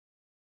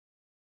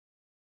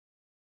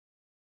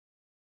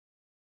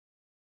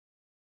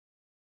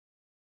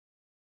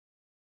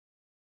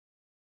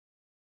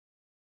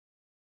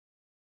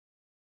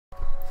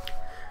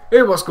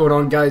Hey, what's going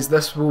on, guys?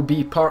 This will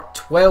be part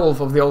 12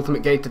 of the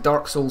Ultimate Guide to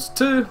Dark Souls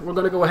 2. We're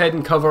going to go ahead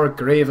and cover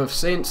Grave of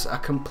Saints, a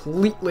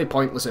completely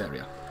pointless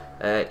area.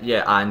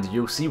 Yeah, and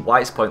you'll see why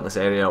it's a pointless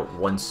area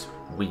once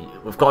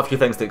we've got a few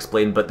things to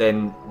explain, but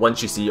then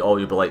once you see it all,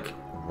 you'll be like,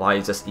 why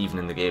is this even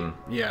in the game?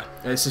 Yeah,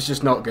 this is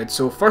just not good.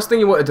 So first thing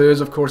you want to do is,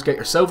 of course, get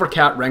your Silver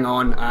Cat ring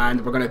on, and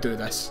we're going to do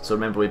this. So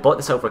remember, we bought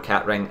the Silver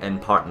Cat ring in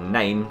part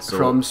 9. So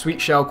from Sweet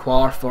Shell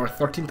Quar for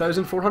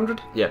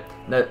 13,400? Yeah.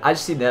 Now, as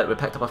you see there, we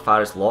picked up a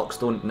Faris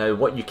Lockstone. Now,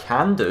 what you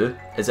can do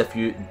is, if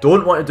you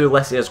don't want to do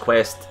Lycia's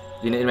quest,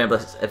 you need to remember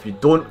this, if you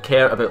don't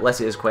care about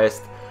Lycia's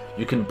quest,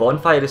 you can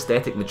Bonfire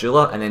Aesthetic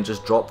Medulla and then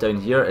just drop down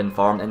here and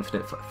farm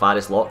infinite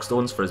Faris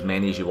Lockstones for as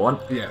many as you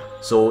want. Yeah.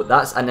 So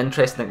that's an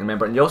interesting thing to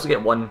remember, and you also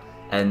get one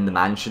in the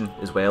mansion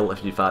as well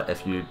if you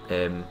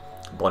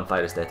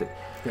Bonfire Aesthetic.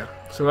 Yeah.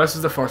 So this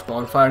is the first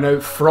bonfire.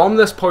 Now, from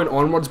this point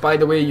onwards, by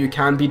the way, you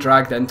can be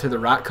dragged into the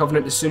Rat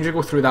Covenant. As soon as you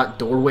go through that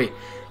doorway,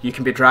 you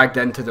can be dragged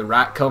into the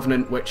Rat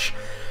Covenant, which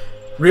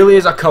really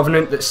is a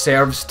covenant that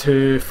serves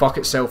to fuck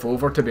itself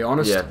over, to be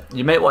honest. Yeah,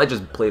 you might want to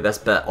just play this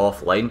bit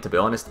offline, to be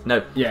honest.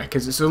 Now, yeah,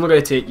 because it's only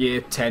going to take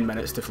you 10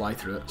 minutes to fly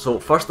through it. So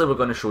firstly, we're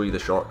going to show you the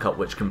shortcut,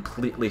 which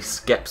completely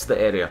skips the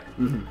area.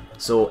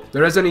 So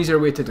there is an easier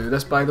way to do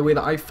this, by the way,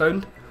 that I've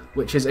found,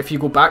 which is if you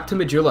go back to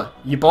Medulla,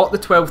 you bought the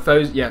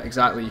 12,000, yeah,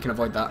 exactly, you can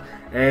avoid that.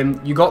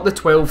 You got the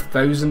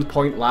 12,000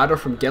 point ladder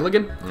from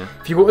Gilligan. Yeah.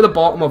 If you go to the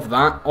bottom of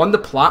that, on the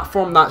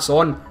platform that's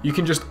on, you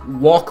can just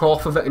walk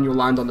off of it and you'll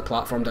land on the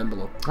platform down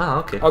below. Ah,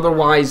 okay.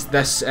 Otherwise,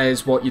 this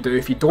is what you do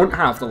if you don't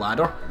have the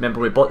ladder. Remember,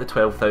 we bought the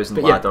 12,000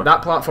 ladder. Yeah,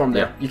 that platform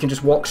there, you can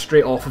just walk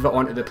straight off of it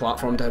onto the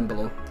platform down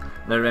below.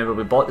 Now remember,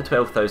 we bought the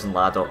 12,000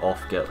 ladder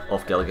off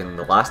Gilligan in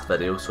the last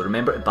video, so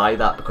remember to buy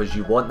that because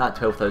you want that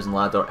 12,000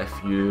 ladder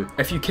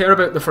if you care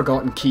about the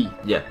Forgotten Key.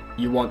 Yeah.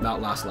 You want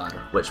that last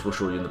ladder. Which we'll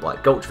show you in the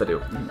Black Gulch video.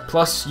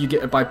 Plus, you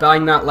get by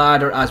buying that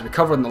ladder, as we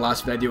covered in the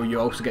last video, you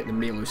also get the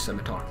Melu's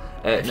Scimitar.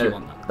 If you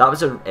want that. That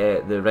was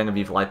the Ring of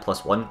Evil Eye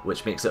 +1,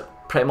 which makes it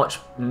pretty much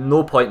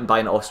no point in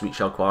buying it off Sweet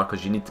Shell Quar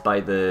because you need to buy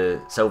the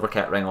Silver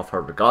Cat ring off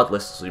her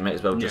regardless, so you might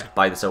as well just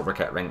buy the Silver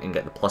Cat ring and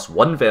get the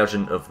 +1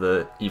 version of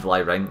the Evil Eye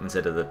ring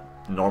instead of the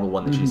normal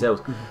one that she sells.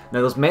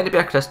 Now there's meant to be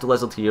a Crystal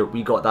Lizard here,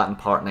 we got that in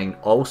part 9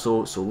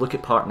 also, so look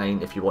at part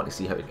 9 if you want to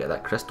see how to get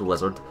that Crystal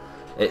Lizard.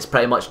 It's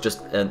pretty much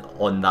just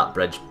on that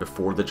bridge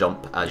before the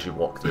jump as you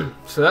walk through.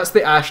 So that's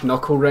the Ash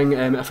Knuckle ring.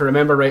 If I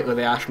remember rightly,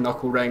 the Ash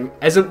Knuckle ring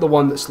isn't the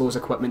one that slows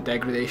equipment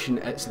degradation,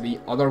 it's the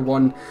other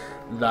one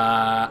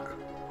that...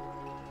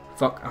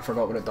 Fuck, I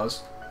forgot what it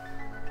does.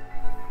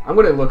 I'm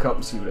going to look up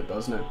and see what it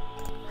does now.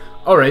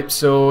 Alright,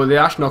 so the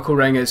Ash Knuckle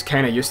ring is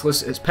kind of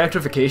useless. It's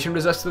petrification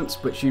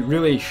resistance, which you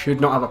really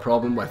should not have a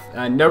problem with.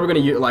 And now we're going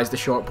to utilise the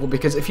short bow,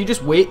 because if you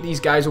just wait, these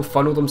guys will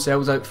funnel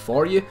themselves out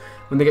for you.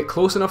 When they get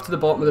close enough to the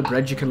bottom of the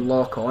bridge, you can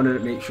lock on, and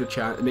it makes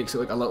it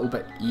like a little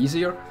bit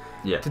easier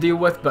to deal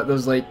with. But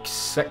there's like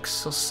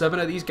 6 or 7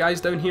 of these guys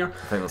down here.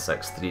 I think there's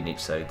 6, 3 on each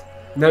side.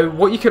 Now,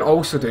 what you can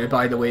also do,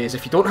 by the way, is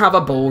if you don't have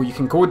a bow, you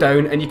can go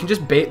down and you can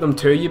just bait them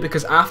to you,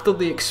 because after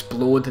they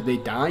explode, they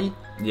die.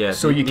 Yeah,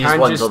 so you these can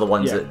ones are the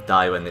ones that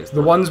die when they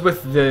explode. The ones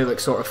with the like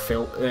sort of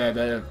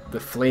the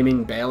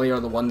flaming belly are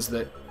the ones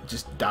that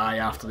just die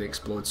after they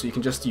explode. So you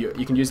can just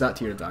you can use that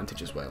to your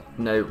advantage as well.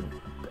 Now,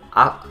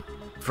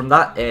 from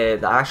that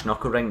the Ash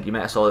Knuckle ring, you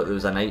might have saw that there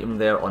was an item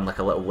there on like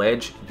a little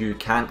ledge. You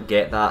can't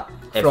get that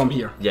from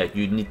here. Yeah,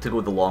 you need to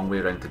go the long way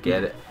around to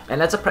get it,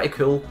 and that's a pretty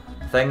cool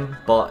thing,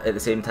 but at the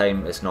same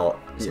time, it's not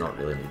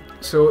really neat.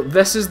 So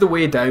this is the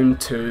way down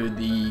to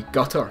the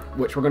gutter,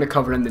 which we're going to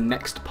cover in the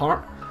next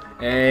part.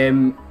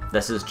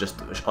 This is just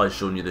us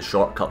showing you the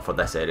shortcut for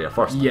this area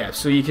first. Yeah,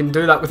 so you can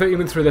do that without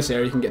even through this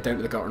area. You can get down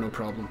to the gutter, no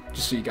problem.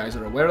 Just so you guys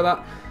are aware of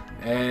that.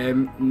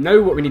 Now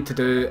what we need to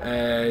do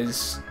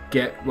is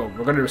we're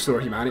going to restore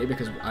humanity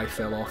because I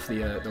fell off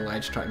the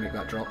ledge trying to make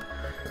that drop.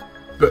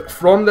 But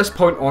from this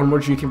point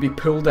onwards, you can be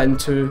pulled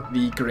into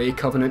the Grey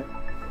Covenant.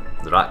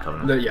 The Rat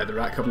Covenant. The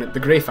Rat Covenant. The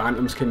Grey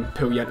Phantoms can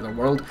pull you into their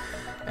world.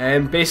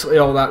 Basically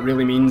all that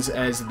really means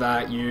is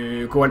that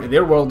you go into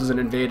their world as an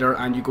invader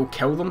and you go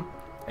kill them.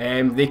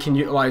 They can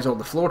utilise all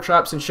the floor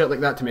traps and shit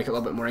like that to make it a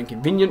little bit more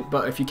inconvenient,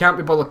 but if you can't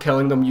be bothered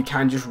killing them, you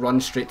can just run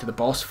straight to the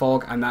boss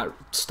fog, and that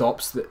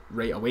stops it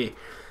right away.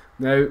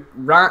 Now,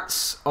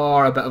 rats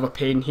are a bit of a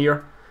pain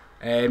here.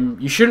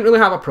 You shouldn't really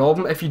have a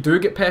problem. If you do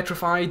get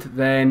petrified,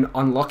 then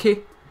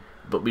unlucky.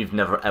 But we've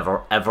never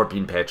ever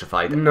been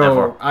petrified. No,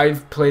 ever.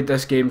 I've played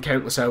this game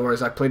countless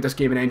hours. I played this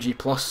game in NG+.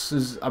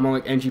 I'm on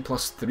like NG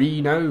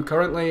 +3 now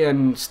currently,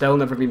 and still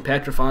never been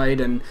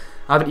petrified, and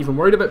I haven't even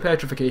worried about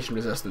petrification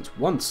resistance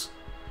once.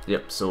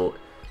 Yep, so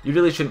you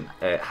really shouldn't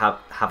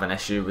have an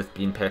issue with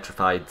being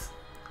petrified.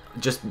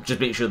 Just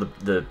make sure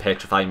the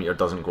petrify meter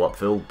doesn't go up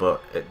full,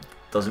 but it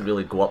doesn't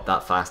really go up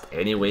that fast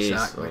anyways.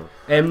 Exactly.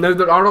 So. Now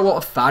there are a lot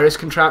of Faris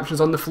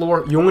contraptions on the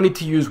floor. You only need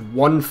to use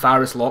one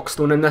Faris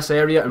Lockstone in this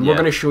area, and we're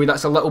going to show you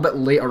that's a little bit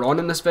later on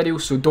in this video,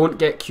 so don't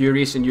get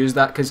curious and use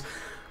that, because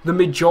the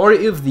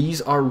majority of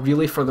these are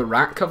really for the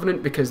Rat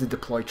Covenant, because they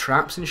deploy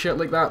traps and shit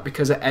like that,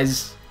 because it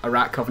is a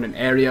Rat Covenant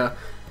area.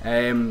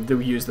 They'll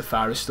use the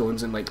Faris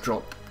stones and like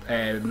drop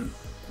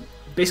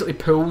basically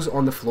pulls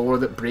on the floor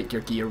that break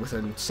your gear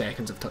within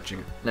seconds of touching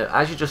it. Now,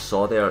 as you just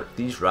saw there,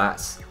 these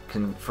rats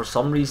can, for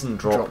some reason,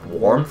 drop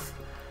warmth.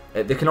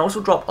 They can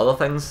also drop other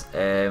things.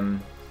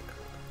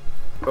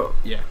 Oh,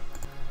 yeah.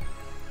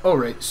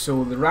 Alright,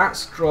 so the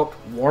rats drop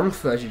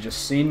warmth, as you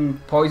just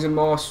seen, poison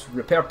moss,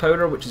 repair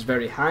powder, which is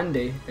very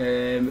handy.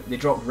 They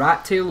drop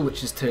rat tail,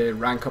 which is to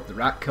rank up the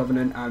rat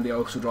covenant, and they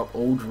also drop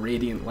old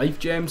radiant life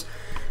gems,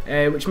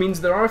 which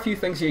means there are a few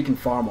things here you can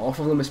farm off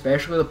of them,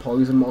 especially the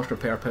poison moss,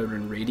 repair powder,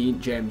 and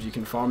radiant gems. You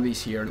can farm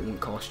these here and it won't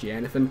cost you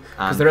anything,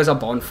 because there is a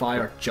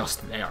bonfire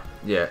just there.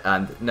 Yeah,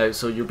 and now,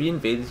 so you'll be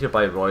invaded here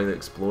by Roy the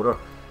Explorer.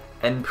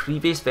 In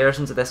previous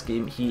versions of this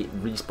game, he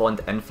respawned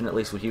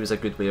infinitely, so he was a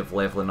good way of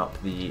leveling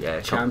up the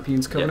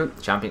Champion's Covenant.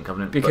 Yeah, Champion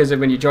Covenant. Because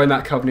when you join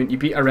that Covenant, you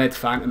beat a red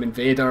Phantom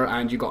Invader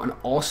and you got an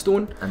Awe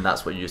Stone. And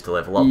that's what you used to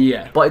level up.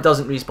 Yeah. But it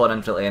doesn't respawn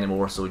infinitely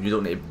anymore, so you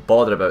don't need to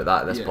bother about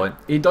that at this point.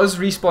 He does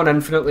respawn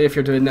infinitely if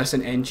you're doing this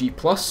in NG+,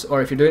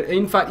 or if you're doing,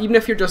 in fact, even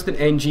if you're just in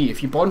NG,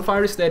 if you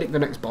bonfire aesthetic the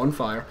next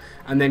bonfire,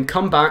 and then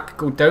come back,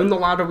 go down the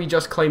ladder we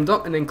just climbed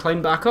up, and then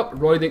climb back up,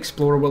 Roy the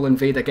Explorer will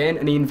invade again,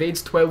 and he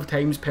invades 12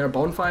 times per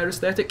bonfire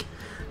aesthetic.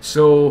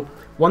 So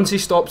once he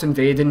stops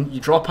invading, you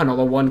drop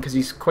another one because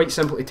he's quite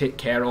simple to take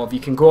care of. You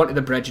can go onto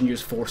the bridge and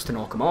use force to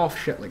knock him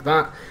off, shit like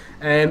that.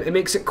 It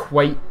makes it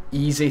quite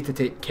easy to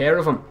take care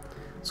of him.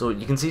 So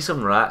you can see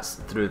some rats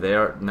through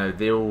there. Now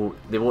they'll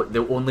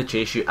only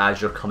chase you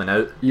as you're coming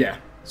out. Yeah.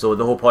 So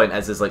the whole point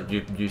is like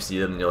you see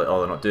them and you're like, oh,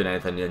 they're not doing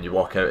anything, and then you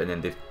walk out and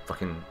then they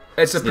fucking.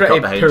 It's a pretty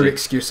poor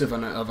excuse of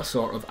a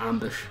sort of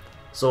ambush.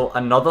 So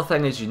another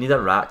thing is you need a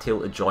rat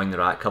tail to join the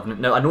rat covenant.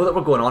 Now I know that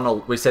we're going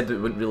on, we said that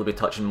we wouldn't really be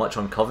touching much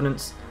on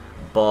covenants,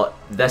 but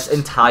this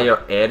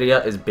entire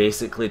area is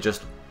basically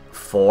just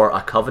for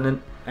a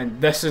covenant. And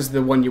this is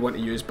the one you want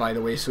to use, by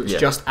the way, so it's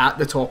just at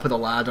the top of the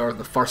ladder,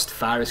 the first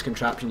Faris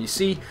contraption you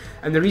see.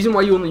 And the reason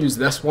why you only use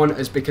this one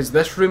is because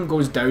this room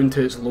goes down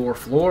to its lower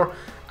floor,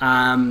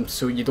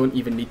 so you don't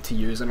even need to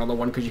use another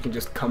one because you can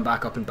just come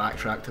back up and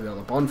backtrack to the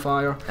other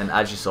bonfire. And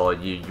as you saw,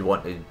 you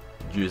want to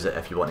use it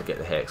if you want to get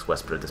the Hex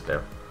Whisper of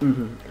Despair.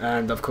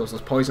 And of course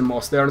there's poison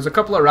moss there. There's a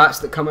couple of rats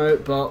that come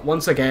out, but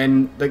once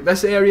again, like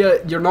this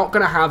area, you're not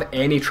going to have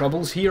any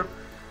troubles here.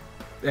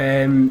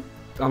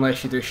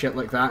 Unless you do shit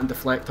like that and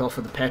deflect off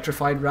of the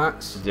petrified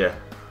rats. Yeah.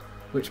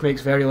 Which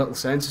makes very little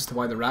sense as to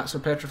why the rats are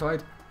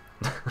petrified.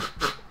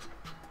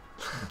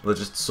 They're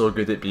just so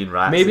good at being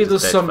rats. Maybe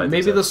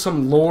there's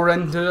some lore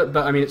into it,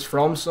 but I mean it's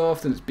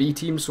FromSoft and it's B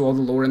Team, so all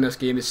the lore in this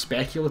game is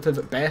speculative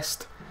at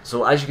best.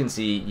 So as you can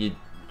see,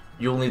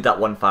 you only need that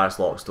one Faris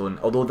Lockstone.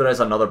 Although there is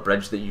another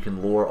bridge that you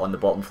can lower on the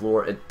bottom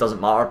floor, it doesn't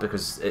matter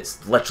because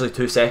it's literally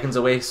 2 seconds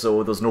away,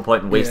 so there's no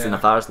point in wasting a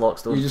Faris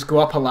Lockstone. You just go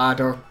up a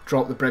ladder,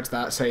 drop the bridge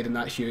that side, and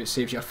that's you. It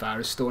saves you a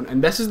Faris Stone.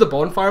 And this is the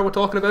bonfire we're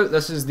talking about.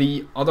 This is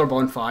the other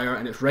bonfire,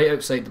 and it's right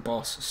outside the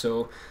boss.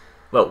 So,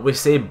 well, we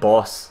say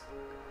boss.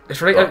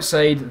 It's right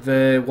outside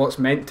the what's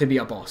meant to be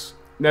a boss.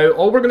 Now,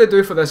 all we're going to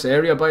do for this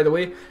area, by the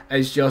way,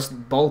 is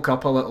just bulk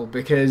up a little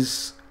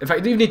because... In fact,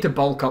 you don't even need to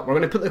bulk up. We're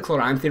going to put the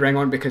Chloranthy ring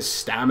on because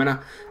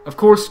stamina. Of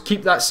course,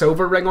 keep that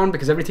silver ring on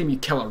because every time you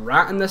kill a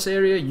rat in this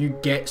area, you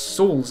get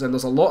souls. And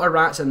there's a lot of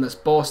rats in this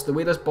boss. The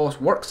way this boss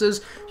works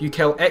is you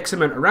kill X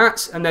amount of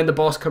rats and then the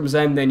boss comes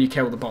in, then you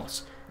kill the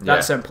boss.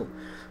 That's simple.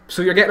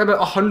 So you're getting about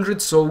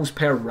 100 souls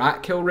per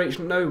rat kill rate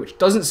now, which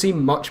doesn't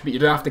seem much, but you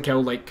do have to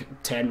kill like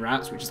 10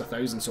 rats, which is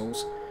 1,000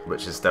 souls.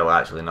 Which is still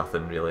actually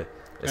nothing really,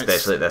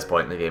 especially at this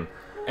point in the game.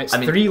 It's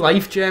 3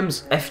 life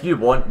gems. If you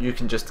want, you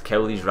can just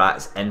kill these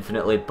rats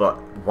infinitely, but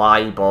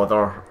why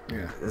bother?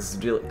 Yeah. It's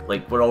really,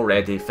 like, we're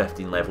already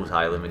 15 levels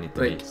higher than we need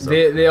to be. So.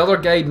 The other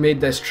guide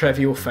made this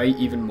trivial fight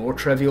even more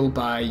trivial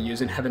by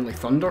using Heavenly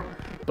Thunder,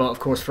 but of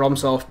course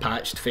FromSoft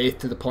patched Faith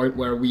to the point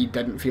where we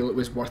didn't feel it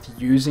was worth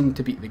using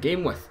to beat the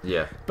game with.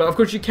 Yeah. But of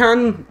course you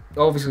can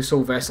obviously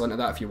soul vessel into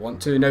that if you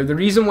want to. Now the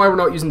reason why we're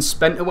not using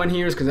Spinto in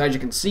here is because as you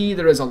can see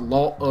there is a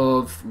lot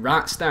of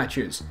rat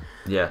statues.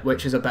 Yeah.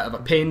 Which is a bit of a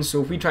pain,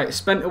 so if we try to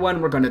Spinto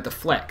in, we're going to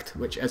deflect,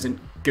 which isn't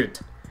good.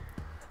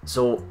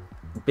 So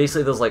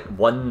basically there's like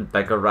one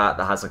bigger rat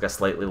that has like a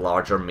slightly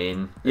larger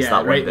mane. Is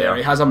that right there?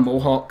 He has a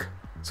mohawk.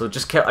 So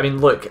just kill. I mean,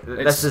 look,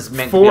 this is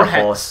meant to be a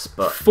boss,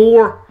 but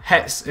 4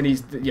 hits and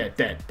he's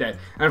dead.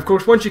 And of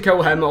course, once you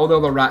kill him, all the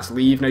other rats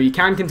leave. Now you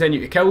can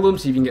continue to kill them,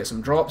 so you can get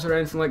some drops or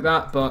anything like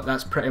that, but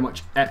that's pretty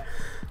much it.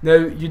 Now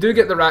you do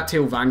get the Rat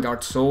Tail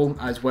Vanguard Soul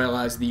as well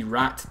as the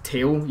Rat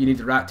Tail. You need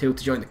the Rat Tail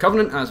to join the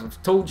Covenant, as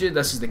we've told you.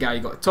 This is the guy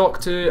you got to talk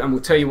to, and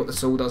we'll tell you what the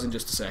soul does in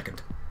just a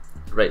second.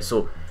 Right.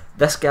 So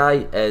this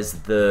guy is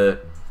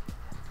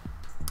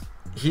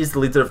he's the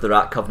leader of the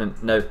Rat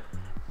Covenant now.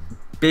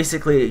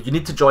 Basically, you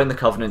need to join the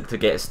Covenant to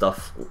get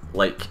stuff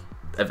like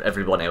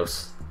everyone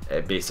else,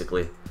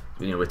 basically.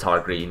 You know, with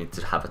Targrey, you need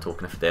to have a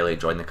token of fidelity,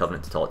 join the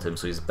Covenant to talk to him,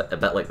 so he's a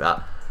bit like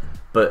that.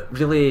 But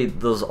really,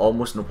 there's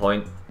almost no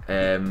point.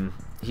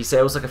 He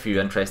sells like a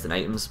few interesting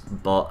items,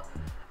 but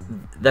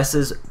this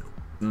is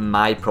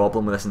my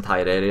problem with this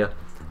entire area.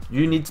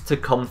 You need to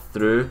come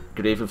through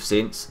Grave of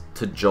Saints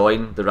to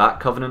join the Rat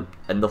Covenant,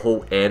 and the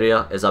whole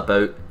area is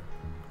about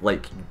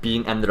like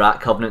being in the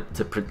Rat Covenant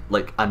to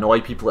like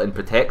annoy people and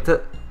protect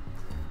it,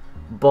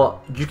 but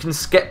you can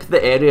skip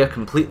the area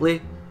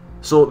completely,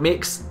 so it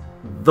makes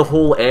the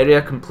whole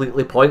area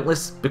completely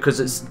pointless because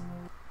it's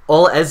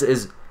all it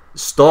is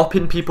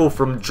stopping people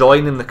from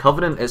joining the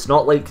Covenant. It's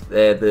not like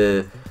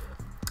the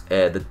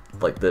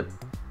what the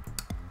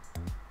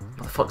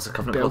fuck is the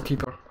Covenant called?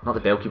 Bellkeeper. Not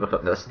the Bellkeeper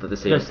Covenant. That's the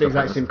same. That's the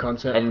exact same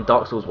concept. In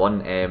Dark Souls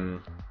 1,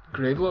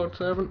 Gravelord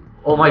Servant?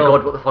 oh my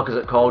god, what the fuck is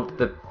it called?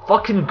 The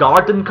fucking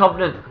Garden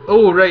Covenant!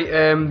 Oh, right,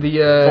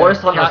 the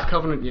Forest Hunters. Cat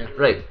Covenant, yeah.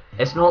 Right,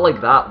 it's not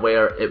like that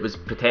where it was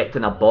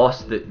protecting a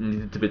boss that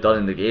needed to be done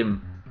in the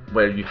game,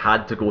 where you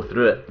had to go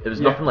through it. It was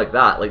nothing like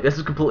that. Like, this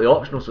is completely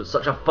optional, so it's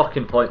such a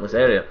fucking pointless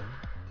area.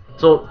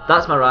 So,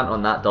 that's my rant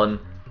on that done.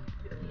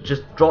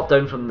 Just drop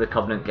down from the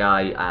Covenant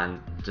guy and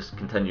just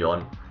continue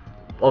on.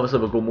 Obviously,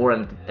 we'll go more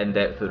in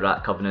depth with the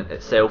Rat Covenant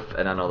itself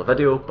in another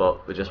video,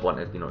 but we just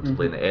wanted,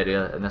 explain the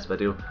area in this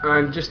video.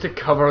 And just to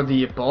cover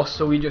the boss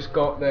so we just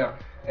got there,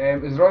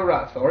 it was the Royal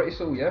Rat Authority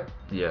Soul, yeah?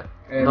 Yeah.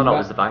 No, it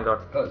was the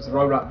Vanguard. Oh, it's the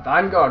Royal Rat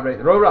Vanguard, right.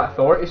 The Royal Rat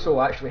Authority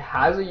Soul actually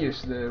has a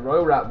use. The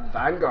Royal Rat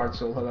Vanguard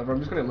Soul, however, I'm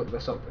just going to look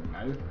this up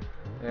now.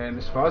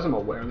 As far as I'm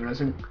aware, there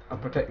isn't a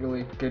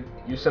particularly good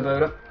use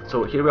about it.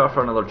 So here we are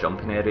for another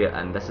jumping area,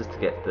 and this is to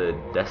get the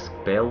disc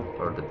bell,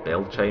 or the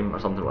bell chime, or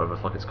something, whatever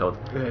the fuck it's called.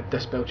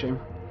 Disc bell chime.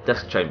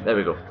 Disc chime, there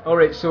we go.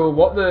 Alright, so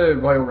what the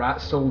Royal Rat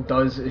Soul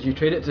does is you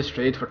trade it to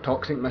Strayed for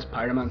Toxic Mist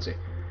Pyromancy.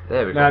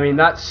 There we go. Now, I mean,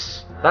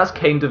 that's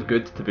kind of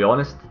good, to be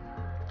honest.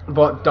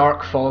 But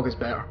Dark Fog is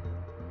better.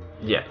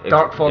 Yeah.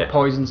 Dark Fog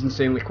poisons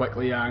insanely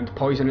quickly, and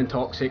Poison and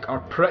Toxic are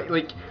pretty,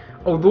 like,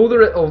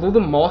 although the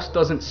moss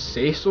doesn't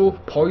say so,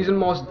 Poison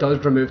Moss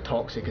does remove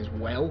Toxic as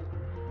well.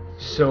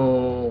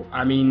 So,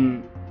 I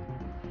mean,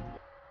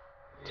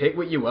 take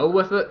what you will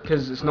with it,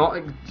 because it's not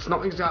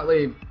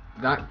exactly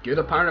that good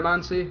a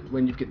Pyromancy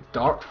when you've got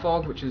Dark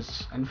Fog, which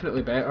is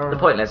infinitely better. The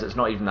point is, it's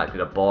not even that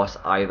good a boss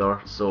either,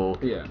 so...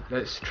 Yeah,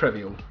 it's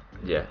trivial.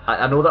 Yeah,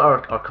 I know that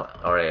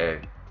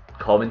our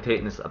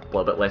commentating is a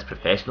little bit less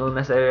professional in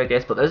this area, I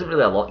guess, but there isn't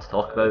really a lot to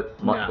talk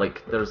about.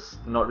 Like, there's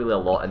not really a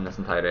lot in this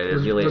entire area.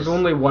 There's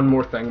only one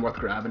more thing worth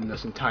grabbing in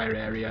this entire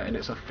area, and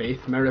it's a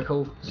faith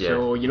miracle. Yeah.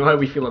 So, you know how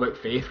we feel about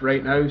faith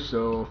right now,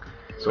 so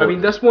I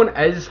mean, this one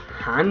is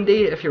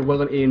handy if you're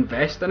willing to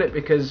invest in it,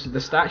 because the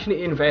stats you need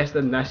to invest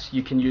in this,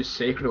 you can use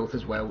Sacred Oath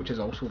as well, which is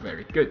also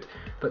very good.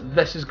 But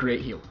this is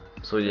Great Heal.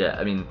 So yeah,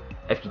 I mean,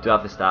 if you do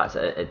have the stats,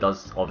 it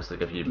does obviously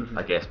give you,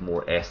 I guess,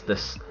 more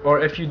Estus. Or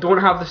if you don't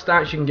have the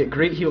stats, you can get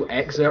Great Heal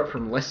Excerpt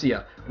from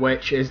Lycia,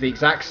 which is the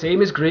exact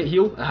same as Great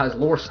Heal. It has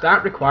lower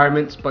stat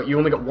requirements, but you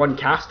only get one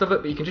cast of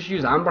it, but you can just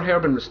use Amber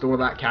Herb and restore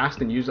that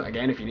cast and use it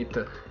again if you need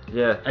to.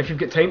 Yeah. If you've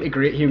got time to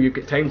Great Heal, you've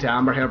got time to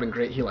Amber Herb and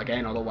Great Heal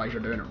again, otherwise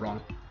you're doing it wrong.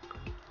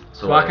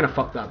 So I kind of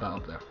fucked that bit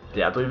up there.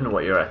 Yeah, I don't even know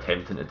what you're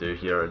attempting to do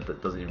here.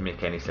 It doesn't even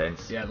make any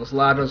sense. Yeah, those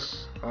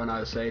ladders on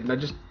either side.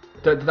 And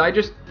did I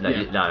just... No,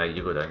 yeah.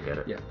 You go down and get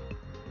it. Yeah.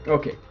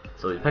 Okay.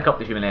 So you pick up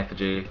the human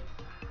effigy,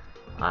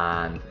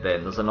 and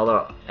then there's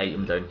another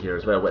item down here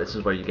as well. This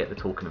is where you get the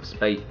token of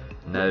spite.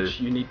 Now, which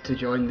you need to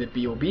join the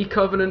BOB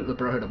Covenant, the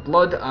Brotherhood of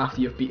Blood,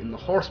 after you've beaten the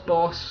horse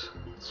boss.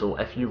 So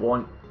if you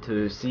want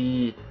to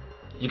see...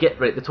 You get...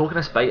 Right, the token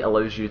of spite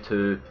allows you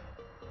to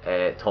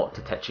talk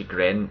to Titchy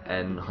Gren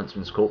in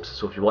Huntsman's Copse.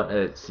 So if you want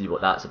to see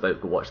what that's about,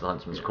 go watch the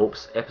Huntsman's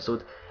Copse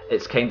episode.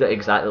 It's kind of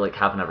exactly like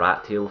having a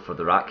rat tail for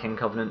the Rat King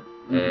Covenant.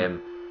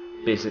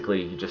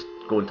 Basically, you just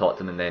go and talk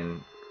to him, and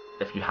then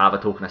if you have a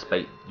token of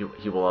spite,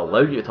 he will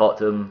allow you to talk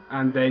to him.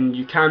 And then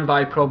you can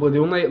buy, probably the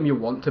only item you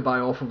want to buy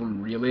off of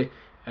him really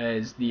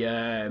is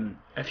the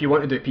if you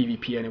want to do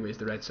PvP anyways,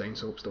 the Red Sign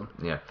Soapstone.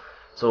 Yeah.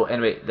 So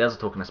anyway, there's a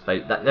token of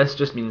spite. This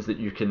just means that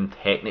you can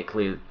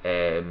technically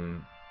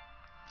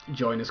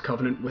join his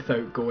covenant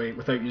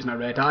without using a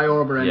red eye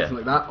orb or anything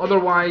like that.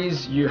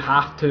 Otherwise, you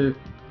have to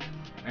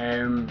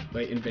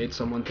like invade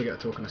someone to get a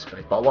token of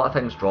spite. But a lot of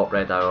things drop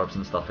red eye orbs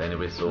and stuff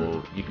anyway,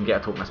 so you can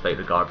get a token of spite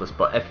regardless.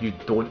 But if you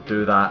don't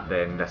do that,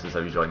 then this is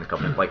how you join the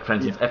covenant. Like for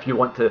instance, if you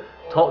want to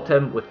talk to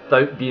him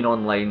without being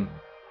online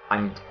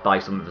and buy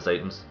some of his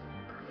items.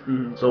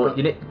 So but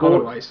you need to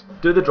go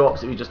do the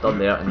drops that we just done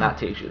there, and that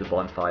takes you to the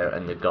bonfire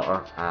in the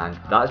gutter, and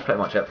that is pretty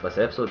much it for this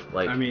episode.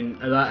 Like, I mean,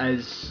 that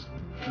is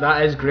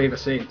Grave of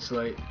Saints.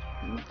 Like,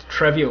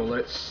 trivial.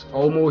 It's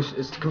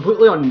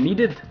completely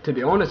unneeded, to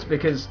be honest,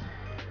 because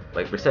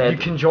like we said, you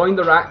can join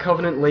the Rat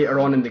Covenant later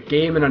on in the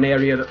game in an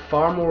area that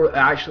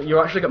you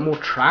actually get more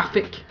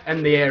traffic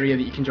in the area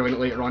that you can join it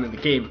later on in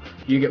the game.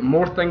 You get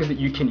more things that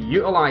you can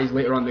utilise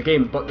later on in the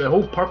game, but the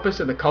whole purpose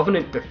of the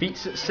Covenant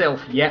defeats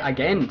itself yet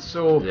again,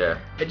 so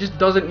it just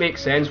doesn't make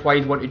sense why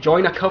you'd want to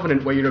join a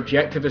Covenant where your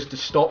objective is to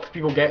stop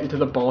people getting to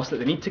the boss that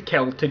they need to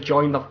kill to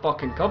join the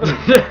fucking Covenant.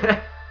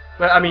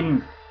 But I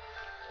mean...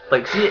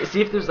 Like, see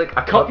if there's like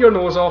a cut your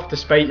nose off to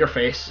spite your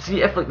face.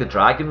 See if like the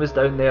dragon was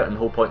down there and the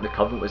whole point of the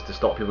covenant was to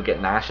stop people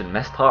getting Ash and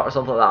Mistheart or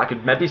something like that. I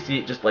could maybe see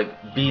it just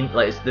like being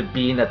like it's the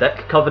being a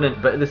dick covenant,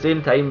 but at the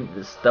same time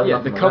it's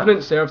still the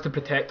covenant serves to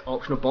protect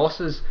optional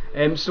bosses.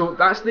 So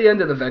that's the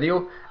end of the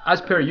video.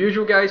 As per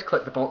usual, guys,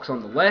 click the box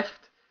on the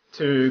left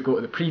to go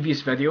to the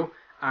previous video,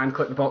 and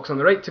click the box on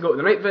the right to go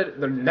to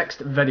the next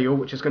video,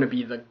 which is going to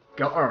be the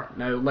gutter.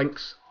 Now,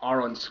 links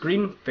are on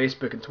screen.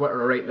 Facebook and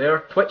Twitter are right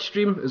there. Twitch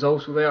stream is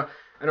also there.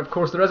 And of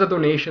course, there is a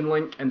donation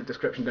link in the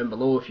description down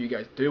below if you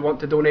guys do want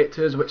to donate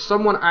to us, which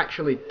someone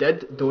actually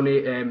did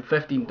donate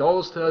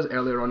 $15 to us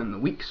earlier on in the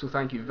week, so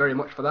thank you very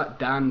much for that,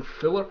 Dan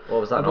Fuller.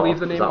 What was that? I believe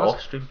the name was.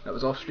 Off stream? That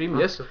was off stream,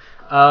 yes.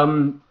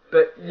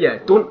 But yeah,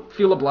 don't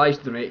feel obliged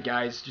to donate,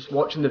 guys. Just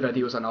watching the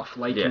video is enough.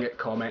 Liking it,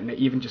 commenting it,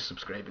 even just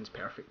subscribing is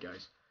perfect,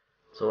 guys.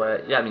 So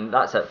yeah, I mean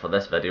that's it for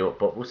this video,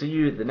 but we'll see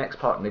you the next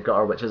part in the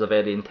gutter, which is a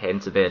very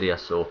intensive area.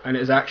 So and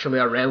it is actually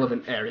a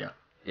relevant area.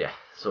 Yeah,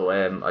 so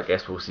I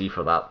guess we'll see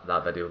for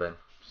that video then.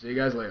 See you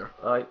guys later.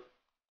 Bye.